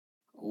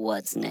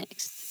what's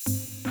next.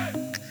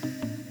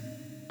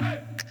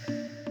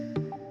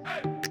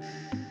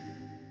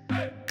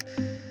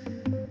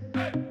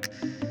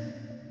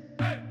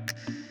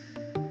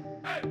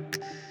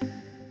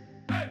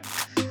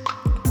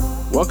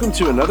 Welcome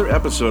to another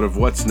episode of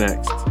What's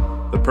Next.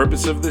 The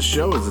purpose of this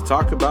show is to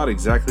talk about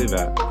exactly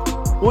that.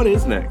 What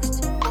is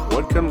next?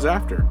 What comes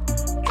after?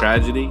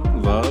 Tragedy,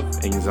 love,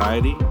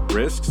 anxiety,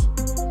 risks?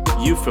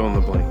 You fill in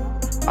the blank.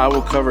 I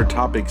will cover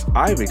topics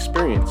I've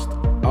experienced.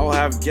 I'll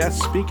have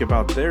guests speak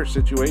about their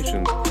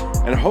situations.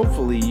 And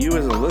hopefully you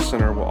as a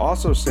listener will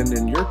also send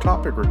in your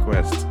topic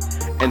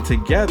requests. And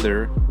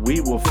together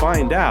we will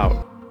find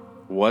out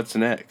what's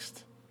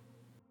next.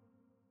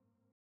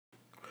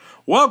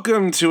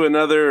 Welcome to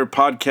another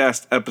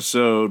podcast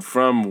episode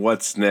from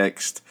What's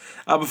Next.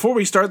 Before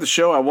we start the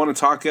show, I want to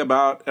talk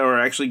about, or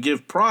actually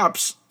give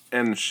props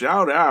and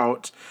shout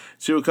out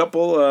to a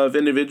couple of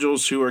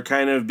individuals who are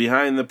kind of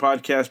behind the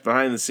podcast,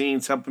 behind the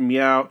scenes, helping me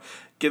out,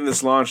 getting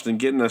this launched and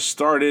getting us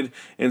started.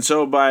 And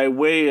so by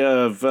way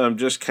of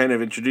just kind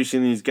of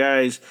introducing these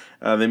guys,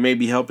 they may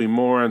be helping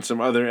more on some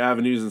other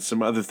avenues and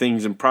some other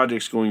things and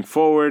projects going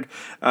forward.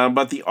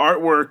 But the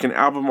artwork and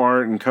album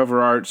art and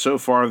cover art so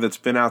far that's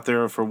been out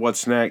there for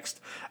What's Next,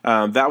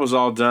 that was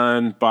all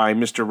done by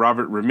Mr.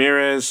 Robert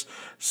Ramirez.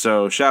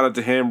 So shout out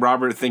to him.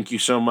 Robert, thank you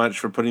so much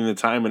for putting the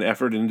time and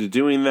effort into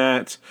doing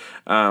that.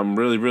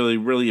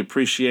 Really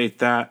appreciate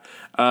that.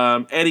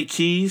 Eddie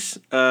Keys,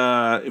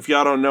 if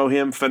y'all don't know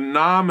him,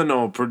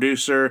 phenomenal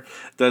producer,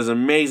 does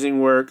amazing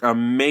work,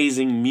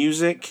 amazing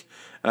music,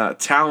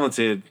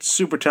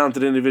 super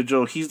talented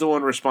individual. He's the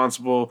one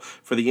responsible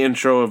for the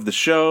intro of the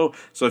show.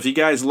 So if you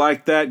guys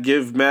like that,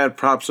 give mad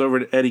props over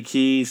to Eddie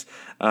Keys.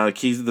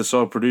 Keys of the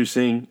Soul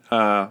Producing.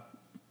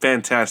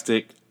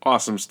 Fantastic,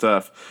 awesome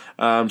stuff.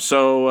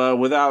 So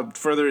without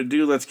further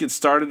ado, let's get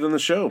started on the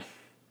show.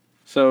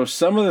 So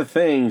some of the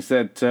things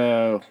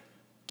that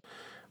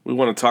we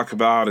want to talk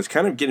about is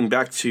kind of getting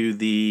back to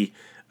the,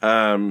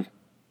 what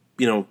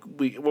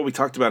we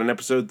talked about in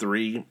episode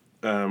 3,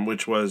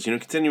 which was,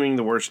 continuing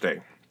the worst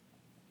day.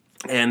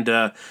 And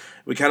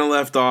we kind of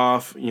left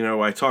off,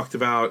 I talked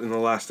about in the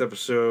last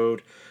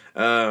episode,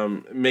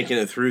 making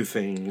it through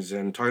things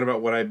and talking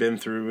about what I've been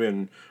through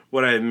and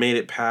what I've made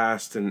it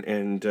past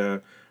and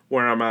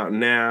where I'm at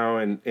now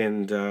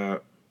and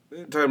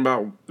talking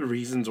about the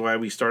reasons why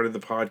we started the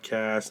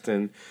podcast,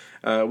 and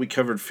we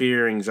covered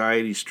fear,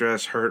 anxiety,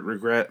 stress, hurt,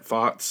 regret,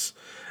 thoughts,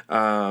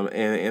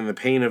 and the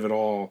pain of it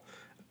all.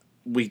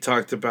 We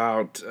talked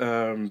about,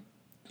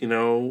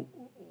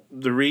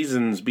 the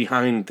reasons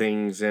behind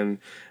things and,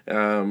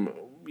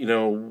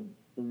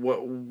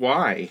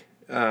 why,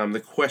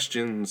 the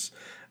questions,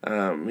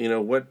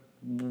 what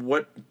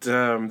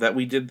that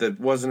we did that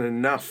wasn't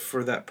enough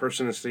for that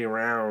person to stay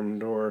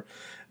around, or,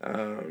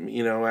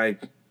 I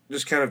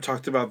just kind of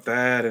talked about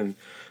that and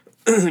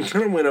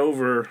kind of went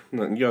over,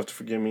 you have to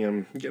forgive me,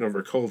 I'm getting over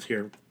a cold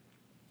here,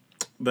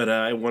 but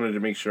I wanted to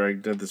make sure I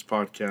did this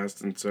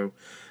podcast, and so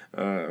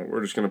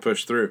we're just going to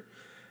push through.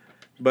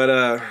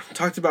 But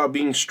talked about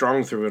being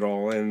strong through it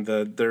all, and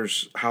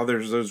there's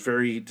those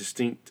very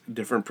distinct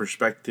different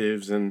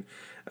perspectives, and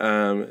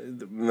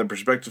the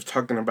perspective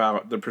talking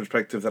about the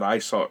perspective that I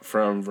saw it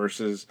from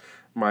versus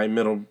my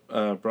middle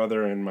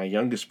brother and my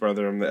youngest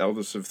brother. I'm the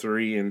eldest of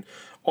 3, and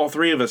all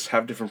 3 of us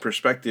have different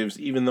perspectives,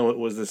 even though it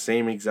was the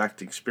same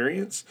exact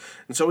experience.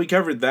 And so we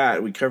covered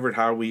that. We covered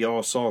how we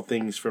all saw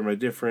things from a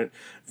different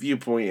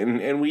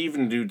viewpoint, and we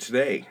even do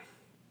today.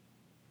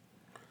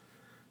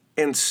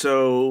 And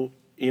so,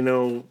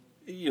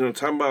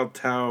 talking about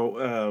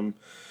how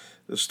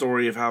the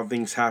story of how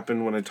things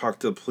happened when I talked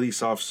to a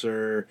police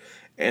officer,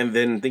 and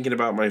then thinking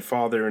about my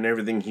father and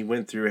everything he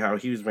went through, how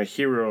he was my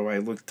hero. I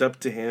looked up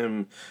to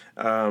him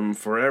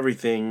for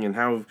everything, and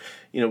how,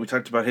 we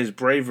talked about his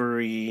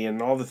bravery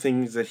and all the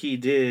things that he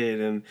did.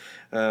 And,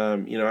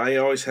 I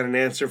always had an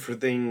answer for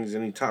things,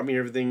 and he taught me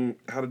everything,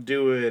 how to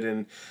do it.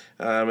 And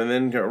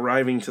then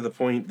arriving to the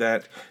point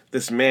that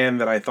this man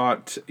that I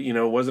thought,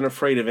 wasn't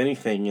afraid of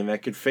anything and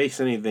that could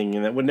face anything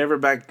and that would never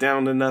back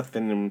down to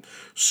nothing and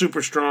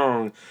super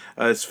strong,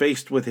 is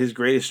faced with his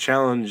greatest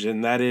challenge,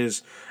 and that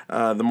is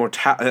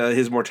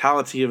his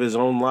mortality of his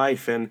own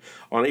life. And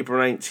on April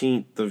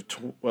 19th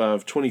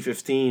of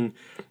 2015,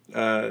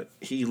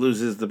 he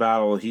loses the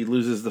battle, he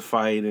loses the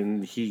fight,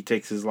 and he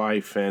takes his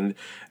life, and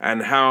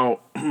how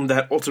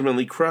that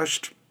ultimately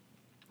crushed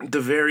the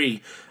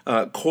very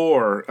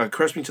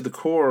crushed me to the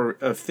core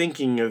of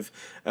thinking of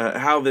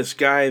how this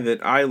guy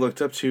that I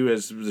looked up to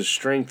as the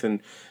strength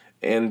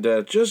and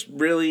just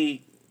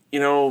really,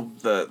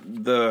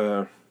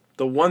 the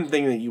one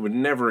thing that you would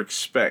never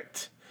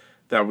expect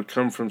that would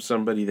come from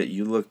somebody that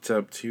you looked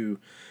up to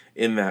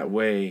in that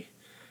way.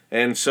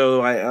 And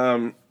so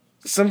I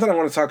something I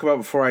want to talk about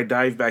before I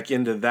dive back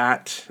into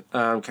that,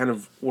 kind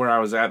of where I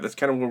was at. That's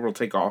kind of where we'll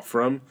take off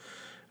from.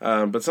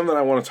 But something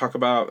I want to talk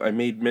about, I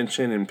made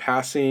mention in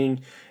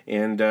passing,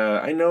 and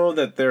I know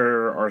that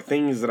there are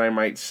things that I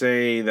might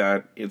say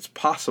that it's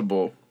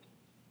possible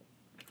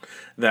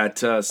that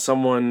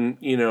someone,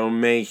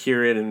 may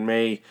hear it and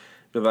may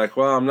be like,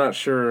 well, I'm not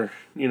sure,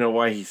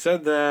 why he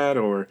said that,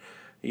 or,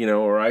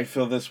 or I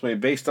feel this way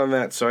based on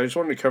that. So I just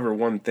wanted to cover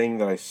one thing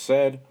that I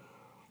said.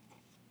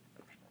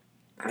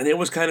 And it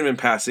was kind of in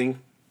passing.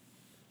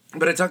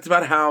 But I talked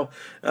about how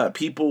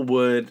people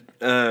would,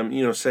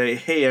 say,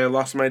 hey, I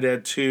lost my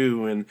dad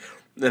too. And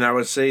I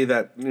would say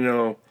that,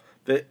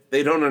 that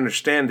they don't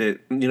understand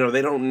it.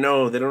 They don't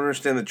know. They don't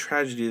understand the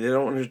tragedy. They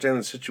don't understand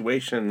the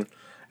situation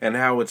and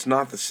how it's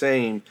not the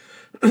same.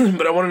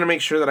 But I wanted to make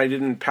sure that I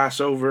didn't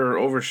pass over or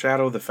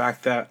overshadow the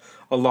fact that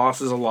a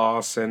loss is a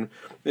loss. And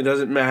it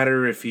doesn't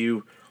matter if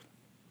you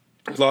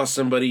lost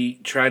somebody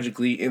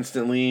tragically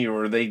instantly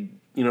or they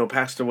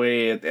passed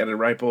away at a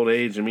ripe old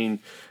age. I mean,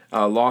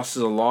 loss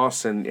is a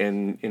loss,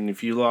 and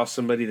if you lost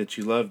somebody that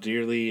you love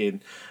dearly,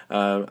 and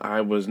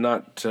I was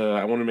not,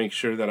 I want to make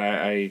sure that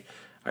I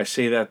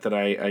say that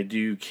I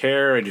do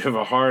care, I do have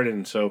a heart,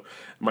 and so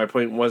my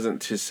point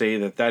wasn't to say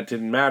that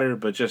didn't matter,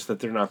 but just that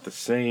they're not the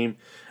same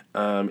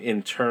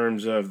in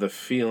terms of the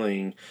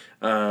feeling.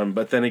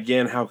 But then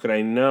again, how could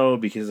I know?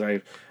 Because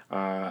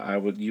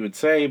you would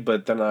say,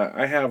 but then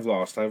I've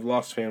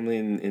lost family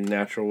in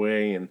natural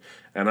way and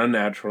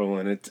unnatural,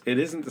 and it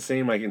isn't the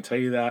same. I can tell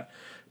you that.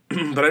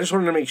 But I just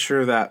wanted to make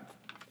sure that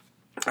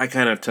I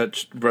kind of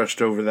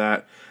brushed over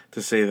that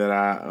to say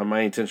that my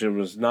intention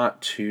was not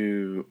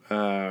to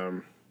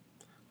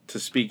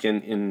speak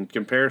in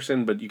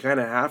comparison, but you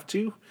kind of have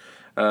to,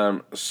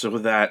 so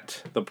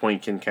that the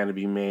point can kind of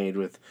be made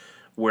with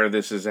where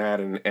this is at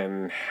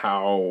and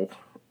how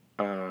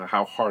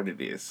hard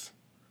it is.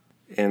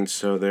 And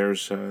so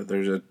there's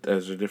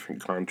a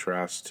different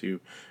contrast to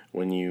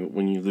when you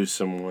lose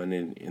someone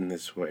in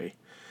this way.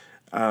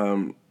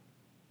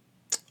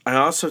 I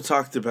also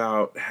talked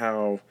about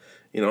how,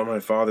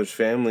 my father's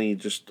family,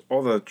 just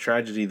all the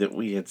tragedy that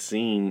we had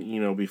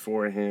seen,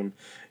 before him.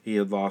 He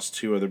had lost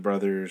two other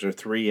brothers, or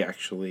three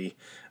actually,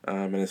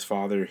 and his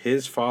father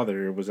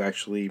was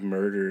actually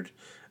murdered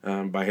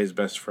by his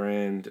best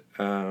friend.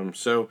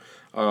 So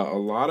a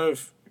lot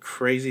of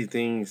crazy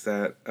things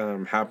that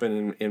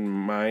happen in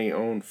my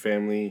own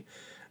family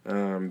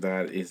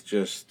that is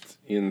just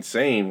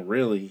insane,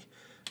 really,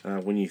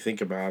 when you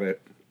think about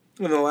it.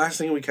 And the last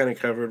thing we kind of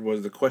covered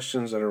was the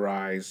questions that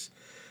arise,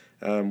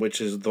 which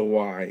is the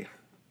why.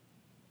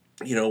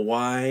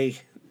 Why?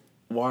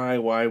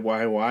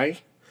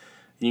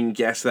 You can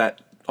guess that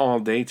all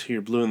day till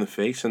you're blue in the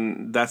face,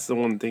 and that's the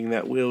one thing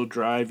that will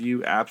drive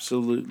you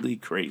absolutely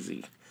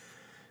crazy,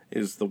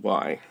 is the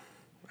why.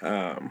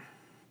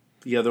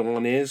 The other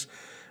one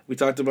we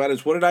talked about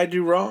is, what did I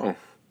do wrong?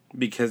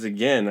 Because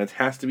again, it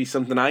has to be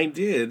something I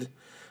did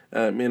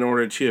in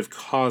order to have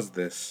caused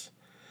this.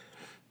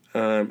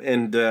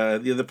 And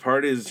the other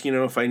part is,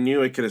 if I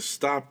knew, I could have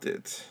stopped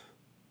it.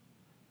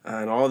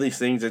 And all these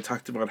things, I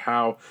talked about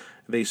how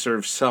they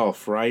serve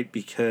self, right?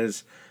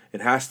 Because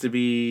it has to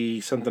be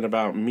something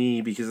about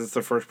me, because it's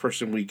the first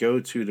person we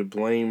go to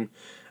blame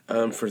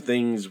for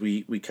things.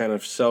 We kind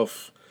of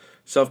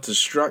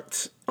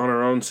self-destruct on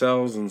our own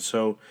selves, and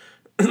so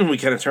we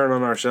kind of turn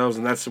on ourselves,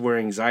 and that's where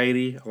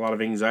a lot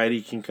of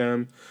anxiety can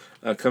come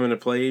into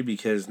play,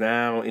 because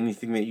now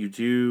anything that you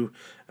do,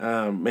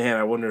 man,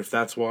 I wonder if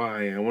that's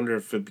why. I wonder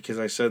if because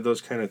I said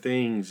those kind of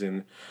things,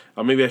 and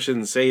maybe I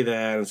shouldn't say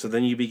that. And so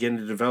then you begin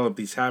to develop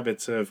these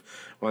habits of,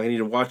 well, I need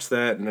to watch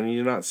that, and I need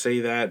to not say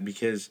that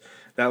because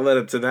that led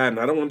up to that, and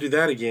I don't want to do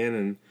that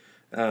again.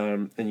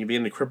 And you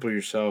begin to cripple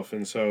yourself.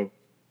 And so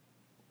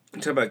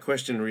talk about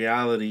question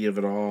reality of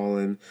it all,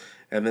 and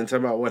then talk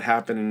about what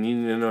happened, and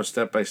needing to know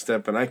step by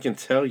step. And I can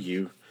tell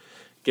you,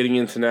 getting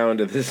into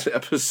this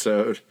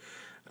episode,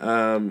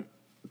 that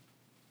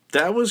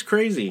was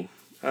crazy.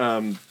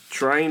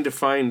 Trying to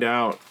find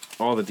out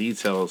all the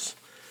details.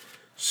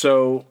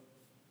 So,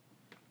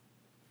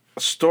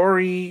 a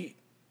story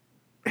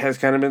has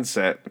kind of been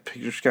set, a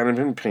picture's kind of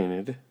been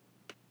painted,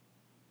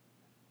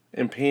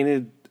 and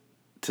painted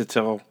to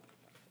tell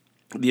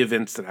the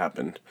events that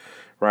happened,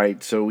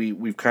 right? So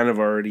we've kind of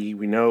already,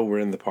 we know we're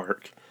in the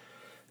park.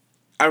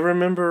 I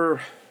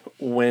remember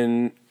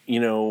when,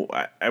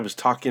 I was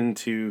talking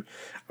to,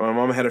 my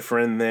mom had a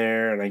friend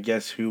there, and I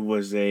guess who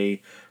was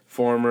a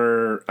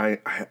former, I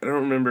don't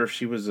remember if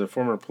she was a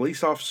former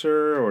police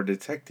officer or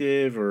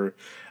detective or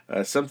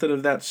something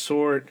of that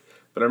sort,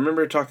 but I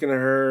remember talking to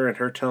her and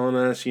her telling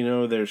us,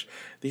 there's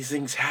these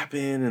things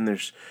happen, and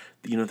there's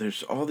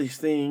all these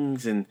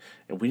things, and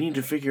we need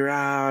to figure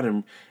out,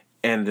 and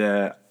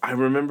I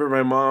remember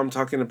my mom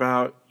talking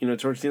about,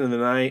 towards the end of the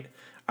night,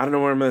 I don't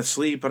know where I'm going to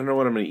sleep, I don't know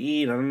what I'm going to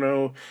eat, I don't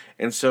know,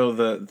 and so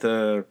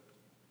the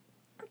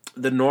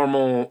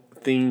normal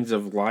things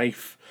of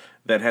life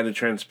that had to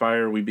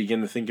transpire, we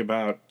begin to think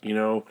about,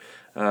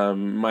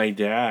 my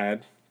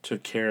dad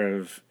took care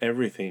of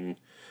everything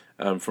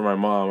for my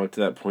mom up to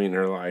that point in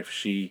her life.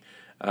 She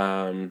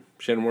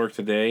hadn't worked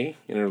a day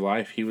in her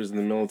life. He was in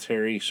the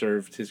military,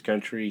 served his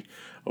country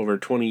over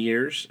 20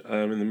 years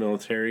in the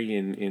military,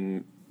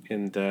 and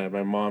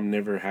my mom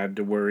never had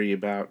to worry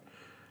about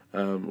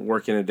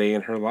working a day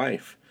in her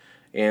life.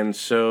 And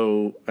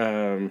so,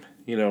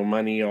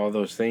 money, all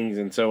those things.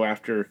 And so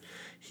after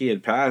he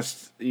had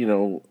passed,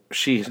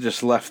 she had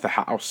just left the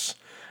house.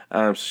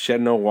 So she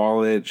had no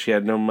wallet, she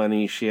had no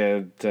money, she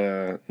had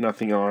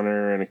nothing on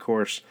her, and of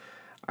course,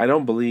 I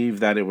don't believe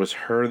that it was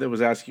her that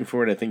was asking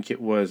for it. I think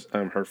it was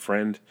her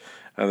friend,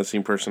 the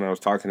same person I was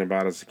talking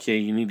about. I was like, "Hey,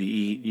 you need to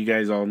eat. You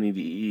guys all need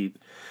to eat."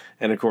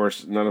 And of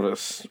course, none of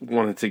us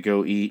wanted to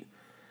go eat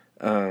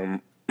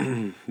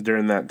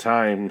during that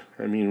time.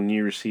 I mean, when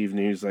you receive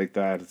news like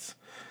that,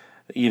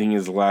 eating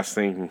is the last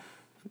thing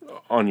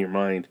on your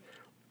mind.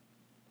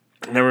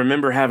 And I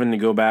remember having to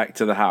go back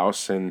to the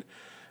house and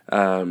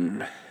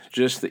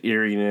just the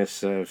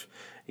eeriness of,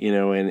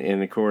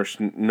 and of course,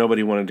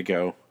 nobody wanted to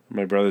go.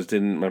 My brothers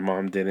didn't, my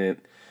mom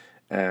didn't.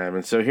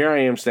 And so here I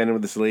am standing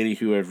with this lady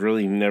who I've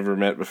really never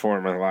met before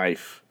in my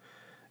life.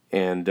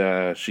 And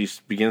she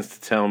begins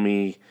to tell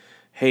me,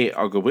 "Hey,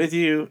 I'll go with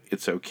you.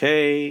 It's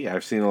okay.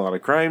 I've seen a lot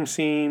of crime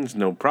scenes.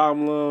 No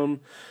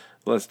problem.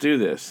 Let's do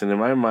this." And in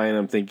my mind,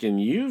 I'm thinking,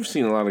 you've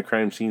seen a lot of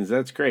crime scenes.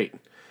 That's great.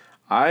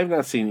 I've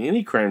not seen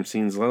any crime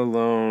scenes, let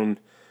alone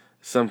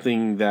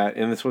something that,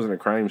 and this wasn't a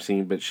crime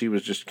scene, but she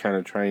was just kind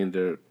of trying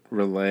to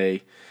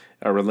relate.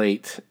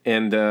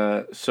 And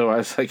so I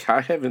was like,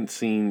 I haven't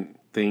seen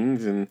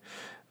things, and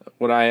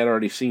what I had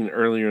already seen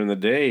earlier in the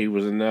day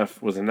was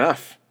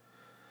enough.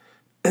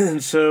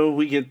 And so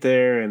we get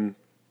there, and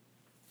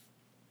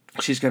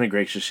she's kind of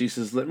gracious. She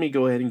says, "Let me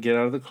go ahead and get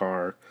out of the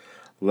car.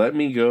 Let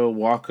me go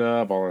walk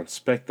up. I'll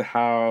inspect the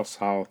house.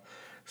 I'll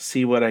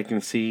see what I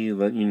can see.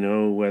 Let you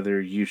know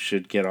whether you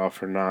should get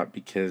off or not,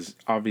 because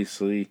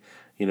obviously,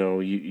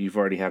 you've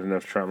already had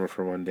enough trauma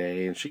for one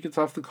day." And she gets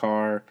off the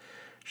car.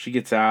 She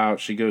gets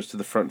out. She goes to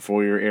the front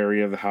foyer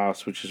area of the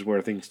house, which is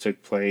where things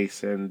took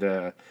place. And,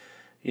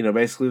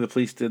 basically the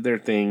police did their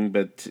thing,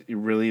 but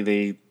really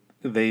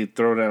they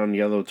throw down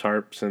yellow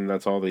tarps, and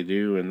that's all they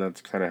do, and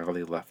that's kind of how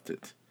they left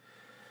it.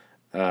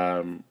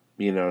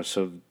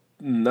 So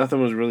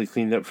nothing was really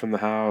cleaned up from the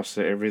house.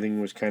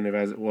 Everything was kind of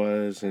as it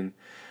was, and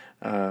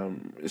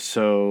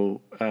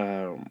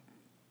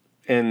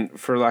and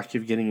for lack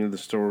of getting into the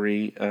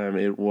story,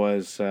 it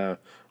was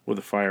with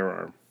a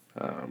firearm,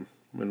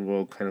 and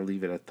we'll kind of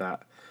leave it at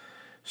that.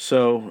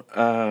 So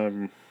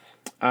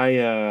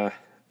I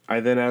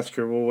then ask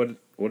her, "Well,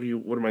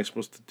 what am I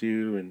supposed to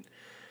do?" And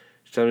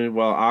she told me,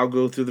 "Well, I'll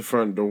go through the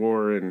front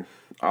door and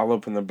I'll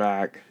open the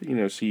back,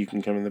 so you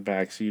can come in the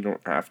back, so you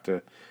don't have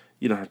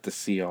to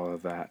see all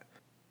of that."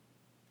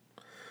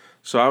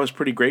 So I was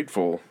pretty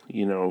grateful,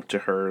 to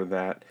her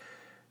that,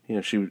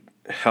 she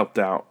helped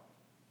out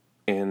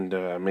and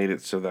made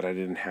it so that I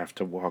didn't have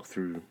to walk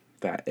through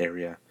that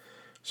area.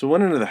 So I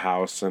went into the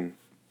house and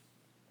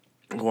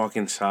walk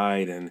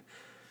inside and,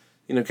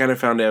 kind of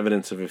found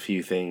evidence of a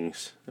few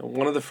things.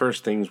 One of the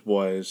first things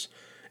was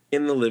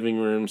in the living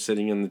room,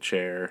 sitting in the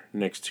chair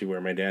next to where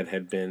my dad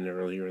had been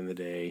earlier in the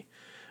day,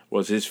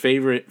 was his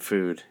favorite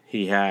food.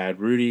 He had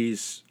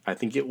Rudy's. I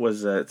think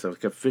it's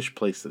like a fish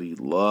place that he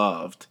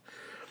loved.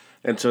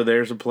 And so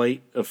there's a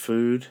plate of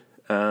food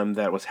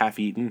that was half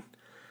eaten.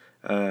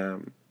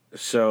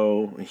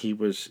 So he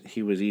was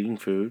eating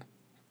food.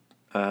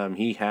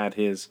 He had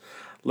his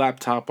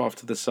laptop off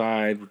to the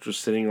side, which was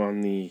sitting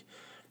on the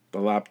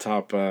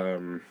laptop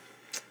little.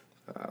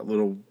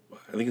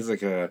 I think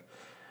it's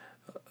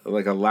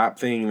like a lap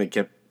thing that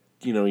kept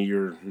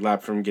your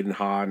lap from getting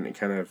hot, and it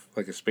kind of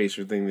like a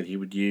spacer thing that he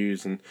would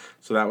use, and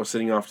so that was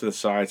sitting off to the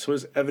side. So it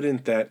was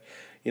evident that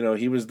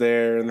he was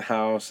there in the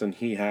house, and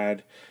he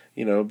had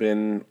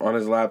been on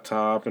his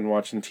laptop and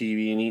watching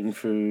TV and eating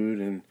food.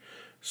 And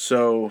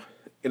so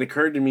it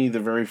occurred to me, the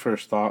very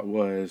first thought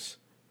was,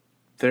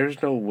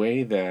 there's no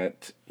way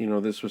that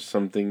this was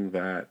something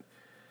that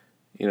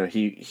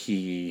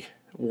he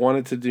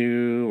wanted to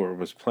do or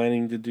was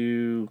planning to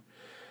do.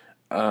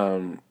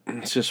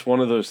 It's just one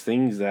of those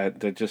things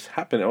that just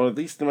happened, or at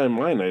least in my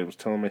mind I was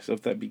telling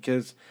myself that,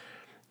 because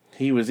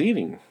he was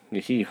eating,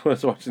 he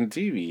was watching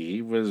TV,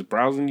 he was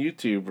browsing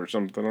YouTube or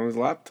something on his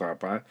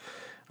laptop.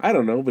 I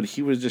don't know, but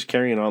he was just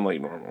carrying on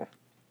like normal.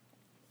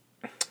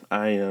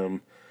 I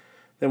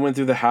then went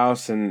through the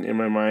house, and in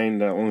my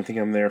mind the only thing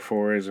I'm there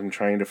for is I'm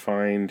trying to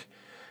find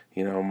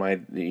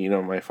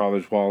my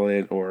father's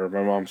wallet or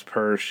my mom's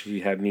purse.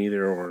 She had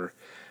neither, or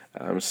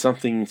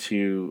something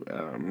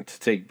to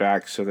take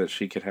back so that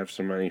she could have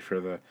some money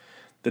for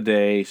the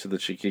day, so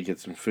that she could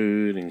get some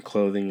food and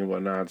clothing and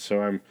whatnot.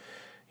 So I'm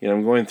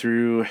going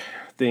through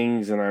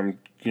things, and I'm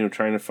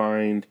trying to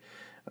find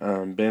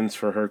bins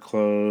for her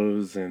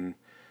clothes and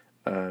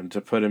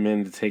to put them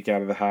in to take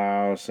out of the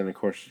house. And of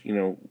course,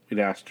 we'd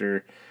asked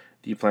her,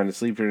 "Do you plan to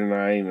sleep here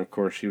tonight?" And of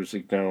course she was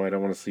like, "No, I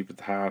don't want to sleep at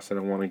the house. I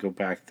don't want to go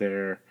back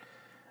there."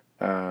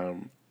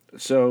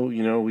 So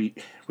we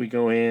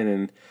go in,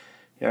 and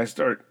I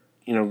start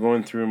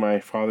going through my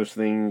father's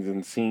things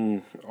and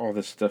seeing all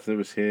this stuff that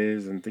was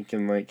his, and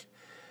thinking like,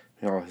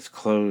 all his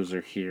clothes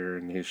are here,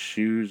 and his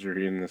shoes are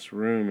in this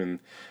room, and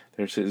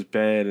there's his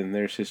bed, and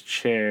there's his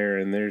chair,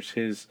 and there's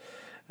his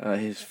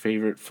his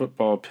favorite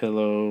football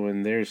pillow,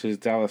 and there's his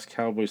Dallas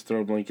Cowboys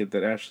throw blanket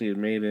that Ashley had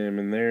made him,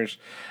 and there's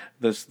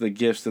the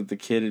gifts that the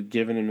kid had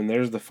given him, and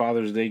there's the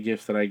Father's Day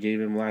gift that I gave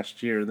him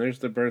last year, and there's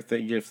the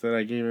birthday gift that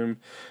I gave him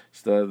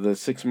the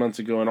 6 months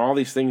ago, and all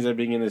these things I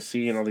begin to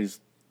see, and all these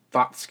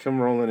thoughts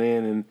come rolling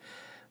in, and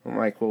I'm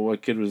like, well,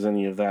 what good was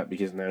any of that,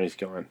 because now he's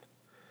gone.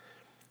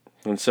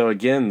 And so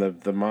again,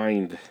 the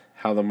mind,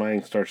 how the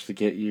mind starts to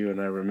get you,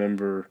 and I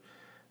remember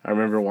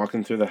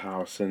walking through the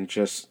house and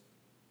just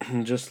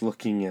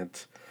looking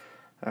at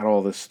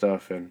all this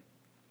stuff, and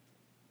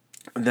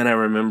then I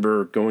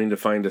remember going to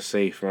find a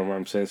safe. My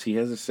mom says he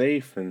has a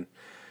safe, and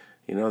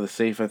the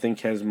safe I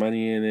think has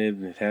money in it,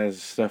 and it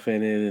has stuff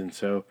in it, and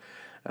so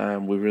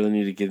we really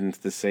need to get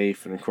into the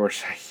safe. And of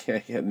course,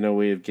 I had no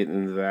way of getting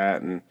into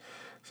that, and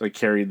so I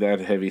carried that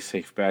heavy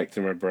safe back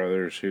to my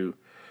brothers, who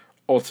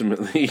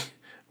ultimately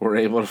were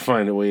able to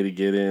find a way to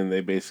get in.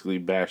 They basically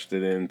bashed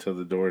it in until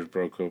the doors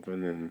broke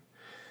open,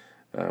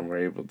 and were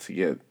able to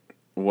get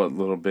what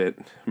little bit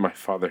my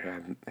father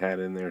had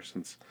in there,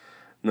 since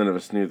none of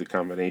us knew the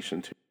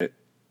combination to it,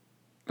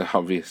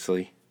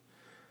 obviously.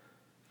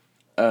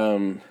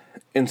 And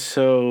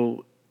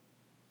so,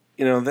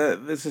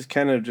 that this is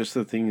kind of just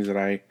the things that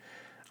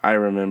I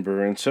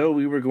remember. And so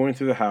we were going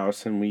through the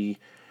house, and we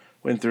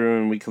went through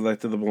and we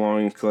collected the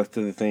belongings,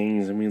 collected the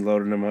things, and we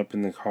loaded them up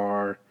in the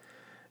car.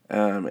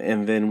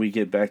 And then we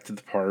get back to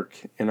the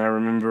park, and I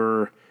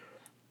remember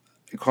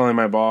calling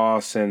my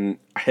boss, and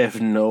I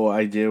have no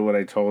idea what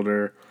I told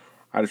her.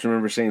 I just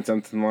remember saying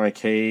something like,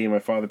 "Hey, my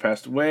father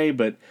passed away,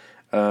 but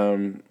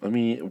I'm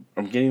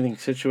getting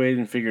things situated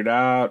and figured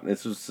out."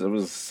 It was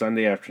a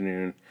Sunday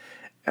afternoon,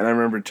 and I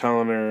remember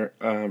telling her,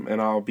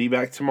 "And I'll be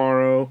back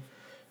tomorrow,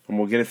 and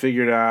we'll get it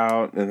figured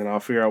out, and then I'll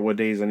figure out what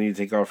days I need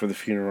to take off for the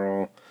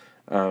funeral.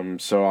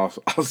 So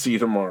I'll see you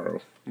tomorrow."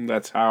 And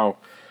that's how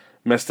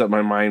messed up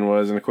my mind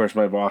was. And of course,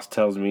 my boss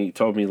told me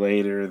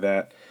later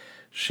that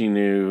she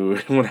knew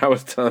when I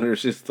was telling her.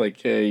 She's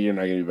like, "Hey, you're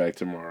not gonna be back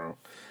tomorrow."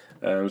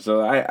 So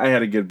I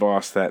had a good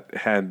boss that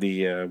had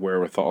the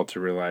wherewithal to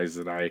realize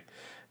that I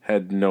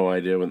had no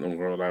idea what in the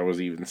world I was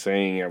even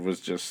saying. I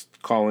was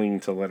just calling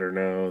to let her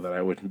know that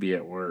I wouldn't be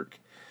at work.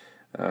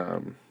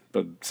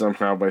 But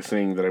somehow by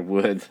saying that I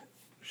would,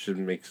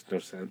 makes no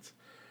sense.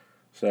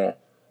 So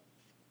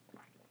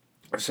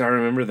I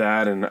remember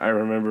that, and I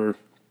remember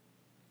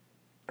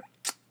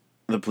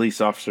the police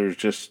officers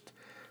just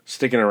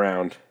sticking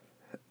around.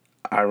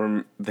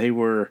 They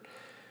were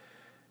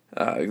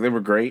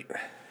great.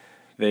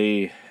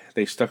 They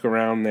stuck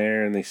around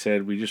there, and they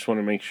said, "We just want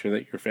to make sure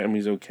that your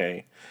family's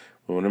okay.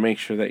 We want to make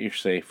sure that you're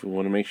safe. We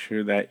want to make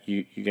sure that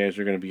you guys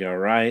are going to be all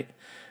right,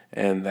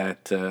 and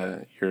that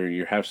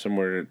you have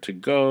somewhere to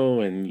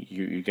go, and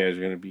you guys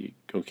are going to be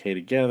okay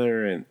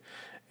together."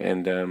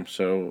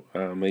 So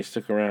they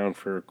stuck around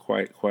for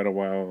quite a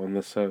while. And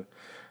this,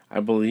 I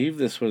believe,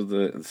 this was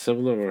the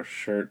Civil War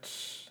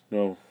shirts.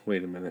 No,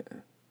 wait a minute.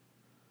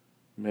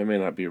 I may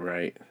not be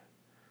right.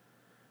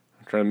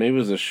 Maybe it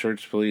was the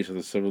Shirts Police or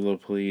the Civil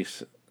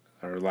Police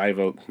or Live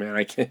Oak. Man,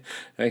 I can't.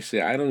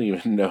 Actually, I don't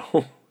even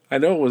know. I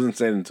know it wasn't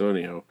San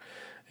Antonio.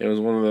 It was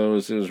one of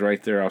those. It was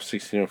right there off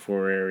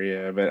 1604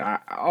 area. But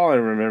all I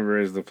remember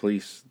is the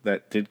police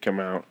that did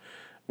come out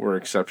were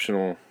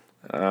exceptional.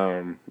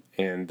 Again,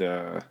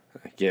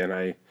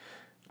 I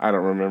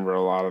don't remember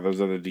a lot of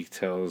those other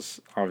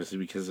details, obviously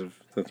because of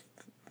the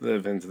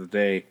events of the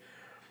day.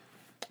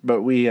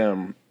 But we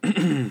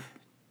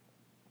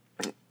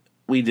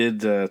we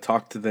did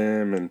talk to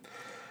them, and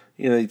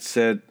they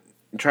said,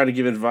 try to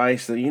give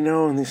advice that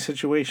in these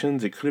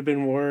situations it could have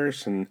been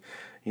worse, and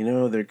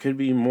there could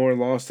be more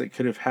loss that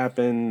could have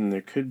happened, and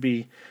there could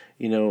be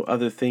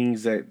other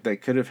things that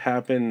could have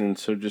happened, and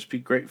so just be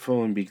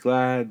grateful and be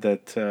glad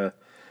that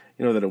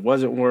that it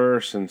wasn't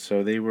worse. And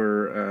so they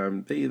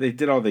were they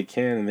did all they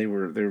can, and they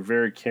were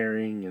very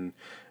caring and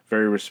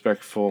very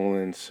respectful,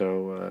 and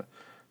so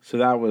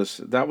that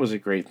was a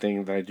great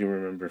thing that I do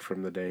remember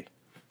from the day.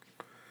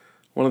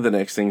 One of the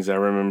next things I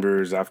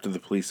remember is after the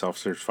police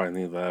officers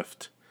finally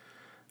left,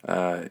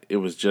 it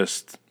was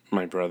just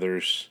my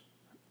brothers,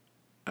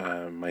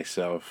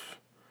 myself,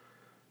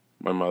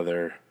 my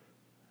mother,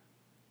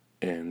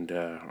 and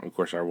of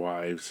course our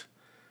wives,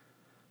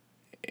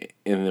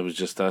 and it was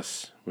just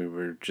us. We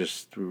were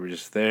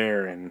just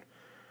there, and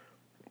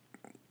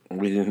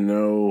we didn't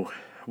know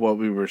what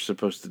we were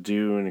supposed to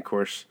do. And of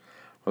course,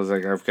 I was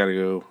like, I've got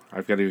to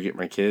go get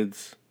my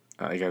kids.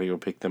 I got to go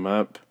pick them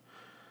up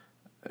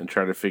and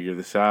try to figure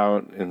this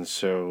out. And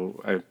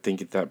so I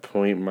think at that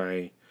point,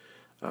 my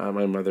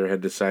mother had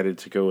decided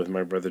to go with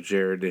my brother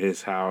Jared to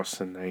his house,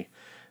 and I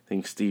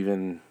think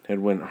Steven had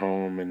went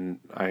home, and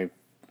I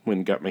went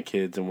and got my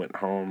kids and went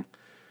home.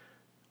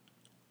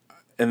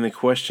 And the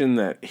question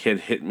that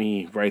had hit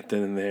me right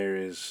then and there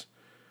is,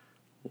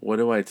 what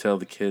do I tell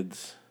the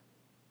kids?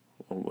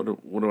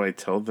 What do I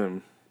tell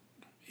them?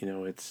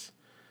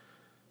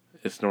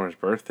 It's Nora's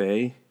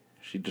birthday.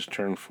 She just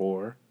turned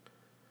 4.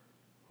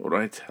 What do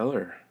I tell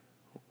her?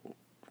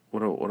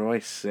 What do I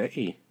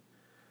say?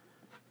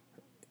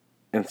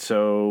 And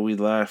so we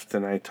left,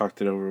 and I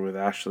talked it over with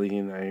Ashley,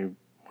 and I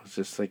was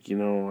just like,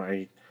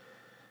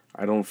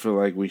 I don't feel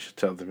like we should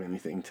tell them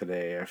anything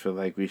today. I feel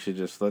like we should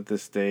just let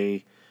this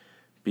day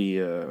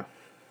be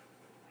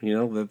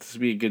let this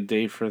be a good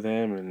day for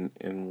them,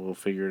 and we'll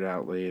figure it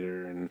out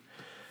later. And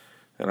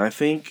I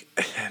think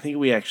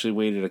we actually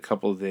waited a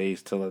couple of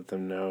days to let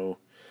them know,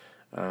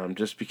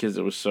 just because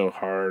it was so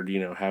hard,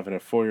 having a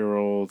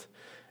 4-year-old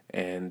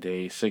and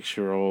a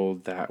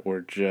 6-year-old that were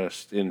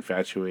just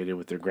infatuated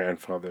with their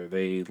grandfather.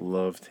 They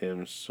loved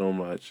him so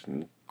much,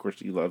 and of course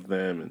he loved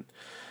them,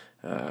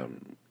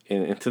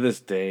 and to this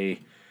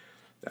day,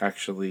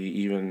 actually,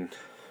 even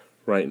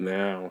right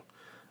now,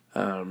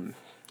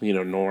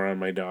 Nora,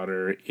 my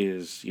daughter,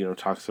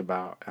 talks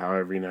about how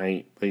every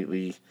night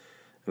lately,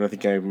 and I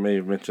think I may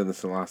have mentioned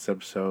this in the last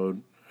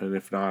episode, and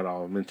if not,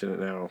 I'll mention it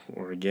now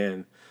or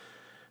again,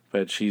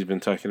 but she's been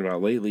talking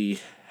about lately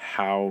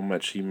how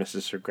much she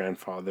misses her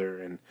grandfather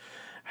and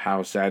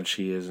how sad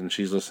she is, and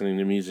she's listening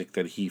to music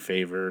that he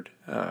favored,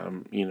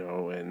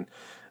 and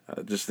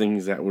just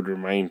things that would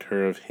remind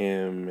her of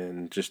him,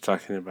 and just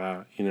talking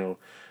about,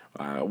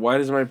 why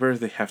does my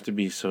birthday have to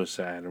be so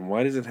sad, and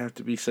why does it have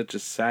to be such a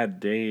sad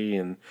day,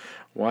 and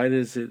why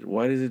does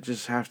it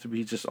just have to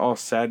be just all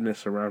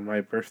sadness around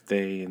my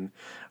birthday, and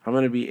I'm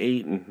gonna be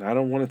 8, and I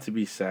don't want it to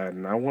be sad,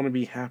 and I want to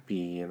be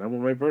happy, and I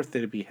want my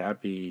birthday to be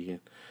happy,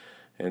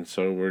 and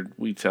so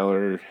we tell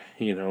her,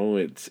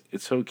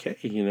 it's okay,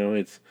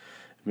 it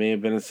may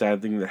have been a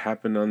sad thing that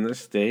happened on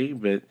this day,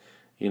 but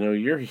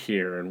you're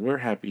here, and we're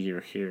happy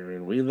you're here,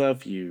 and we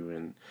love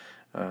you,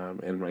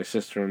 and my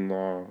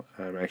sister-in-law,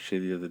 actually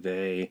the other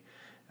day,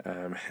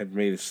 had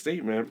made a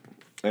statement,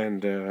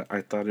 and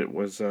I think it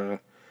was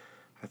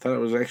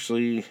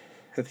actually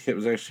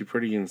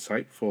pretty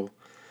insightful,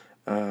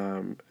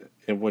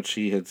 in what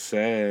she had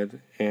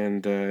said,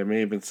 and it may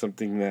have been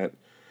something that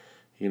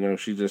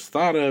she just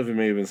thought of. It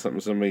may have been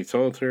something somebody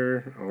told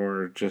her,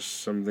 or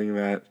just something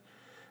that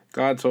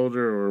God told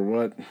her, or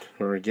what,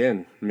 or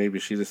again, maybe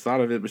she just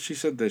thought of it, but she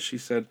said this. She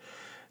said,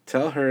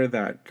 tell her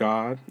that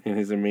God, in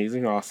his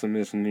amazing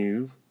awesomeness,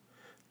 knew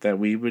that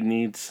we would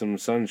need some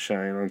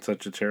sunshine on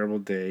such a terrible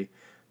day,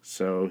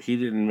 so he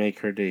didn't make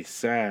her day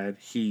sad.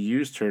 He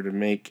used her to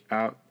make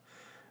out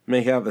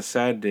the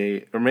sad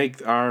day, or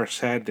make our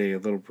sad day a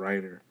little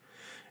brighter.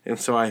 And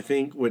so I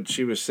think what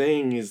she was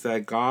saying is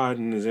that God,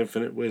 in his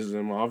infinite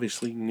wisdom,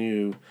 obviously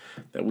knew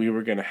that we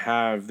were going to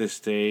have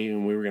this day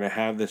and we were going to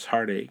have this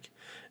heartache.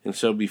 And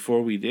so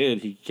before we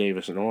did, he gave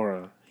us an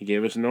aura. He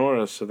gave us an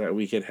aura so that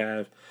we could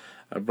have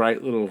a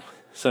bright little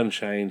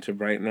sunshine to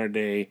brighten our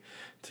day,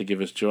 to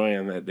give us joy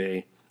on that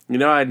day.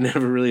 I'd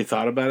never really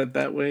thought about it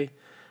that way.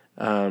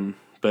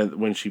 But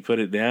when she put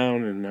it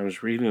down and I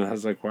was reading it, I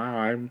was like,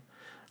 wow,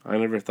 I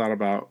never thought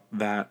about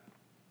that.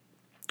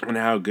 And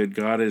how good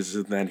God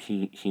is that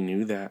he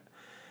knew that.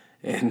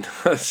 And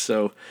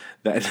so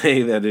that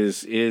day that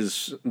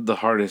is the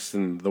hardest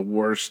and the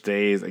worst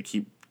days, I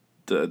keep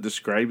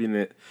describing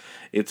it,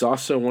 it's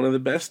also one of the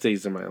best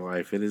days of my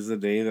life. It is the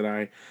day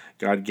that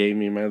God gave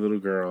me my little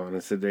girl. And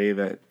it's the day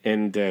that,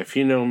 and if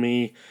you know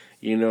me,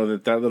 you know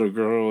that little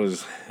girl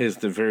is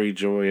the very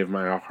joy of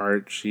my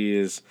heart. She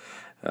is,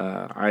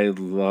 I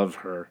love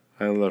her.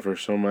 I love her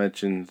so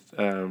much, and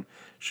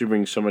she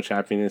brings so much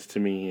happiness to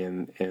me,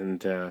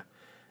 and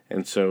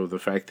so the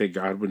fact that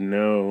God would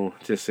know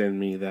to send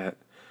me that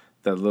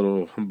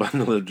little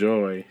bundle of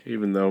joy,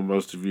 even though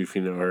most of you, if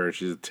you know her,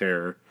 she's a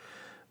terror,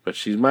 but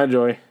she's my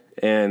joy,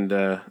 and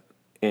so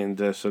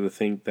to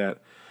think that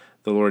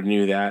the Lord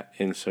knew that,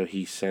 and so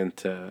He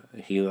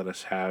let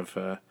us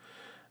have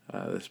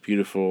this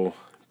beautiful,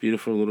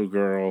 beautiful little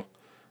girl,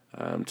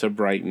 to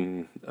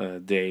brighten a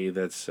day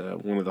that's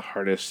one of the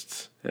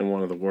hardest and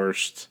one of the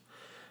worst.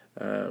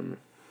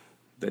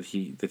 That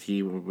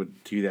he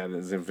would do that in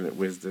his infinite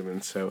wisdom,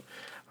 and so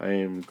I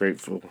am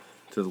grateful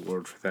to the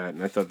Lord for that.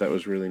 And I thought that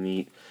was really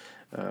neat,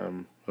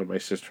 of my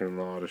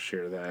sister-in-law to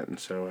share that, and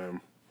so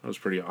that was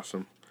pretty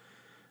awesome.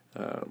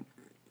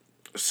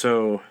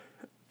 So,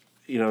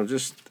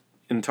 just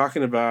in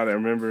talking about it, I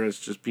remember us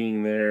just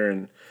being there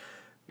and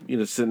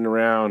sitting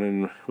around,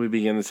 and we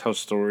began to tell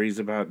stories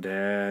about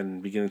Dad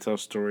and began to tell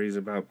stories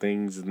about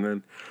things, and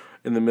then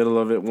in the middle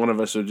of it, one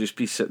of us would just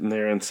be sitting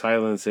there in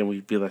silence, and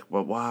we'd be like,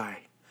 well,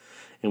 why?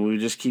 And we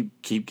would just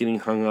keep getting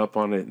hung up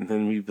on it, and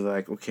then we'd be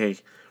like, okay.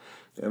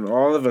 And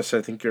all of us,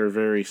 I think, are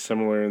very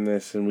similar in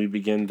this, and we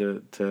begin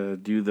to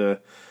do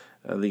the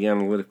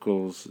analytics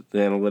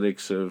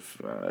of,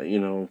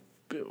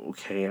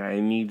 okay, I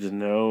need to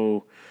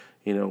know,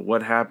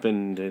 what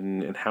happened,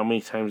 and how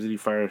many times did he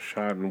fire a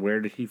shot, and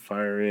where did he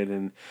fire it,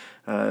 and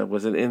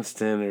was it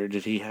instant, or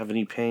did he have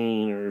any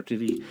pain, or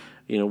did he,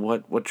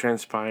 what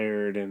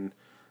transpired, and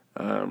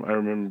I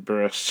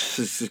remember us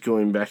just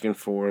going back and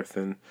forth,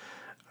 and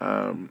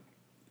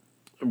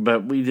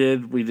but we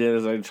did,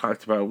 as I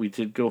talked about, we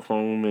did go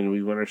home and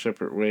we went our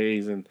separate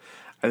ways. And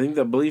I think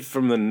that belief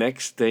from the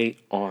next day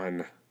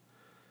on,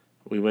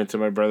 we went to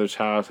my brother's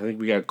house. I think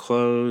we got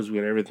clothes, we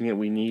got everything that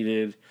we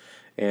needed.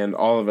 And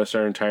all of us,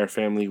 our entire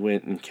family,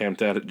 went and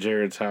camped out at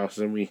Jared's house.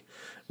 And we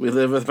We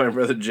lived with my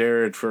brother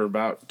Jared for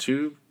about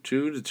two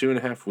to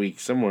 2.5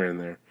 weeks, somewhere in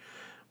there.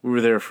 We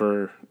were there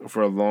for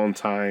a long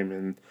time,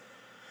 and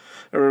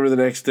I remember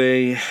the next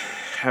day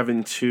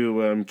having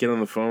to get on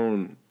the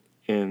phone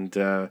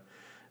and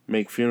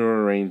make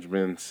funeral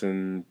arrangements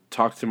and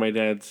talk to my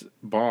dad's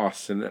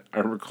boss. And I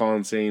remember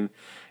calling saying,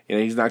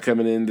 he's not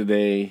coming in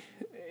today,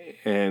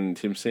 and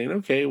him saying,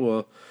 okay,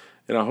 well,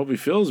 and I hope he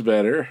feels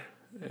better.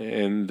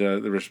 And the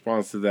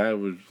response to that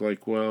was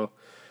like, well,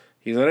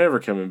 he's not ever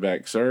coming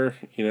back, sir.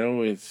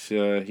 It's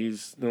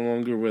he's no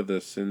longer with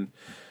us, and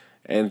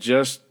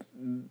just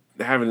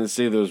having to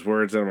say those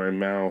words out of my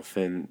mouth,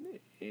 and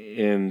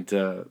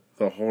the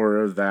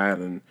horror of that,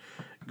 and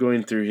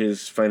going through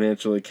his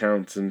financial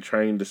accounts and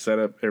trying to set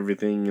up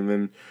everything, and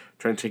then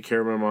trying to take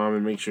care of my mom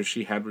and make sure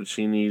she had what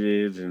she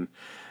needed, and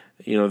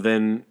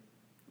then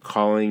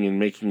calling and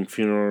making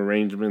funeral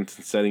arrangements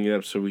and setting it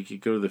up so we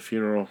could go to the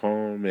funeral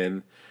home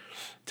and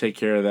take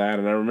care of that.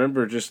 And I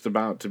remember just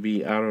about to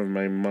be out of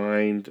my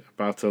mind,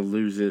 about to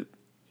lose it,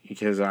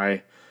 because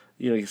like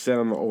I said,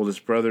 I'm the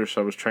oldest brother,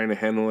 so I was trying to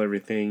handle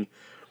everything.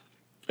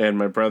 And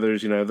my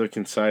brothers, I look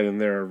inside and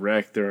they're a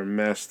wreck, they're a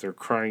mess, they're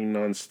crying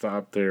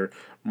nonstop, they're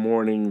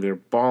mourning, they're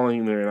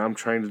bawling there, and I'm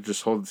trying to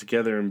just hold it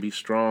together and be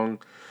strong.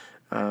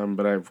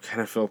 But I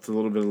kind of felt a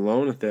little bit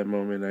alone at that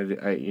moment. I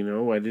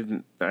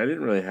didn't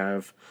really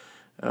have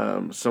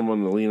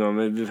someone to lean on.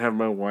 I did have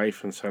my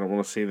wife, and so I don't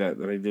want to say that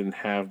I didn't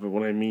have, but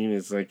what I mean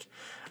is, like,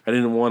 I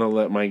didn't want to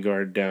let my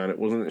guard down. It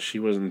wasn't that she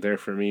wasn't there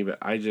for me, but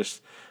I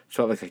just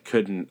felt like I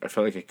couldn't. I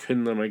felt like I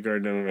couldn't let my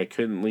guard down, and I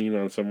couldn't lean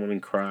on someone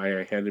and cry.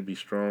 I had to be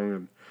strong.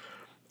 And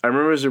I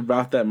remember it was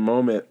about that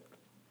moment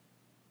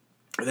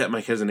that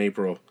my cousin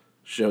April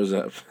shows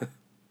up.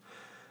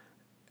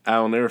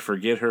 I'll never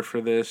forget her for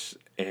this,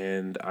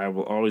 and I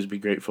will always be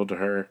grateful to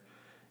her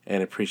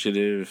and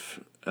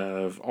appreciative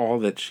of all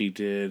that she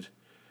did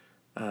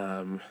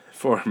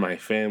for my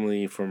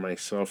family, for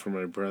myself, for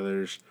my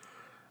brothers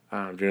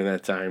during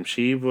that time.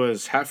 She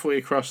was halfway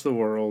across the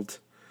world.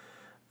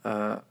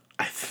 I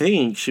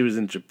think she was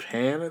in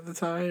Japan at the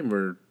time,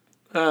 or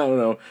I don't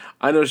know.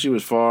 I know she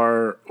was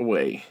far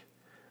away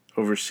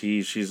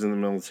overseas. She's in the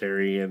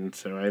military, and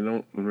so I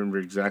don't remember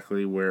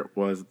exactly where it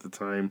was at the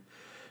time.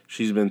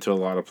 She's been to a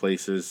lot of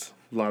places,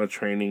 a lot of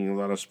training, a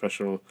lot of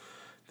special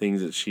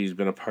things that she's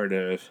been a part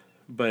of.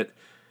 But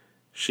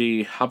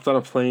she hopped on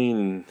a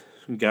plane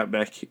and got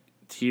back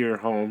here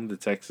home to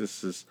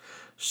Texas as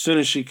soon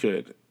as she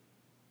could.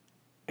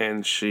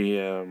 And she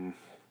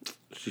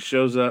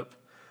shows up,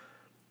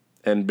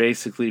 and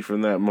basically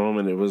from that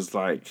moment it was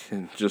like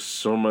just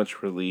so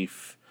much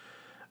relief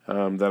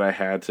that I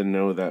had to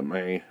know that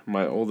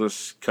my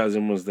oldest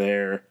cousin was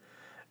there,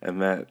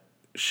 and that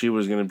she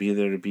was going to be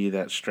there to be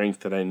that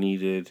strength that I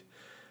needed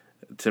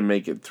to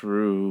make it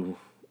through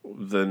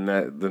the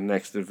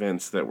next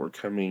events that were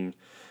coming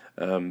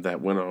that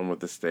went on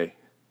with this day.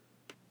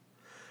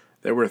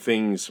 There were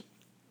things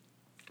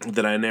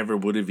that I never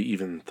would have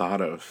even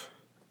thought of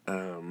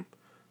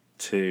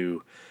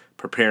to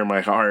prepare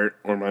my heart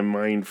or my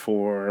mind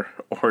for,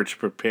 or to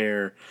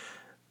prepare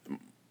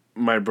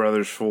my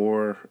brothers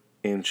for.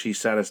 And she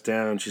sat us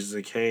down. She's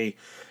like, hey,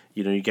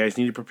 you guys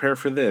need to prepare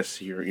for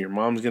this. Your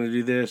mom's going to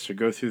do this or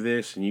go through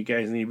this, and you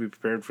guys need to be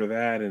prepared for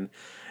that. And,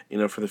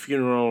 for the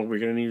funeral, we're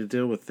going to need to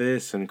deal with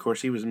this. And, of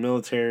course, he was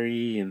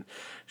military. And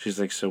she's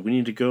like, so we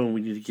need to go, and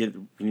we need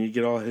to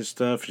get all his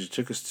stuff. She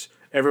took us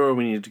everywhere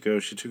we needed to go.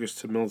 She took us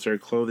to military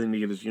clothing to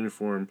get his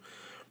uniform,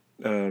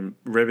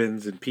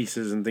 ribbons and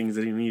pieces and things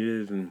that he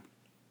needed, and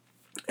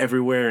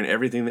everywhere and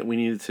everything that we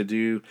needed to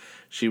do.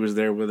 She was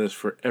there with us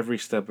for every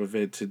step of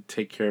it to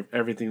take care of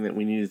everything that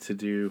we needed to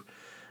do.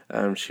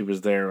 She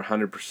was there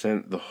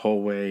 100% the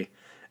whole way,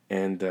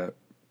 and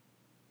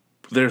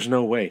there's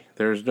no way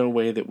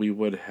that we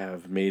would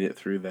have made it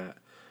through that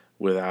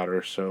without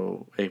her.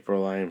 So,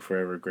 April, I am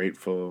forever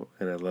grateful,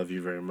 and I love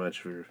you very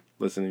much for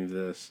listening to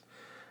this.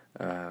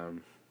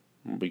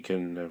 We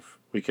couldn't have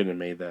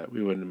made that.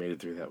 We wouldn't have made it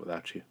through that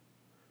without you.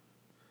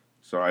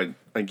 So I,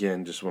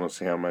 again, just want to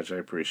say how much I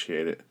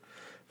appreciate it.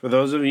 For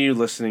those of you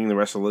listening, the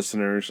rest of the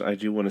listeners, I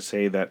do want to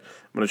say that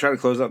I'm going to try to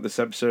close out this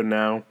episode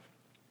now.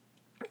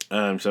 So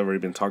I've already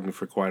been talking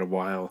for quite a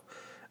while.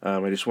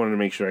 I just wanted to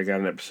make sure I got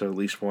an episode, at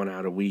least one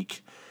out a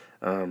week.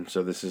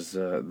 So this is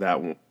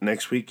that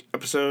next week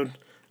episode.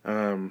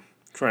 Trying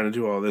to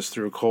do all this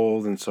through a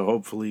cold, and so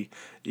hopefully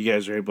you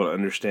guys are able to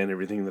understand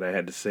everything that I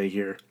had to say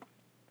here.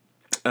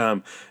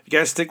 You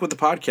guys stick with the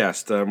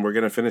podcast. We're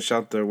going to finish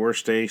out the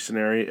Worst Day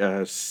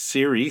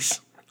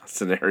series.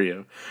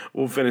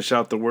 We'll finish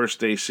out the Worst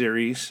Day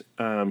series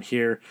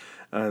here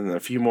in a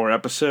few more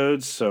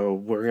episodes. So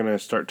we're going to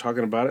start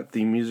talking about it.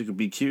 The music will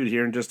be cued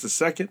here in just a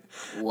second.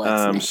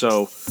 What's next?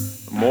 So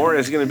more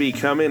is going to be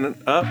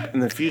coming up in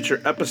the future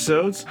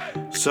episodes.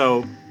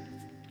 So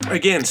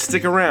again,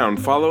 stick around.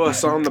 Follow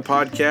us on the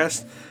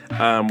podcast.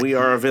 We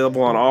are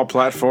available on all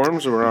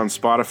platforms. We're on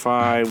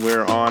Spotify,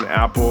 we're on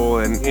Apple,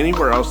 and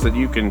anywhere else that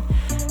you can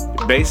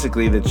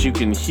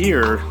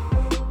hear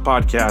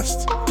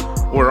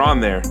podcasts, we're on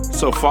there.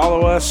 So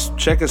follow us,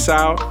 check us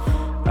out,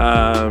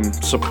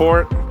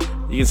 support.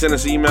 You can send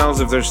us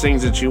emails if there's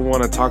things that you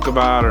want to talk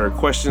about or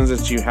questions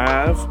that you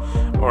have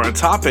or a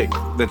topic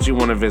that you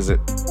want to visit.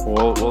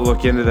 We'll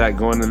look into that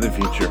going into the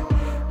future.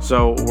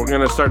 So we're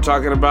going to start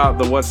talking about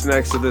the what's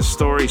next of this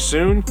story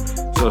soon.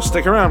 So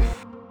stick around.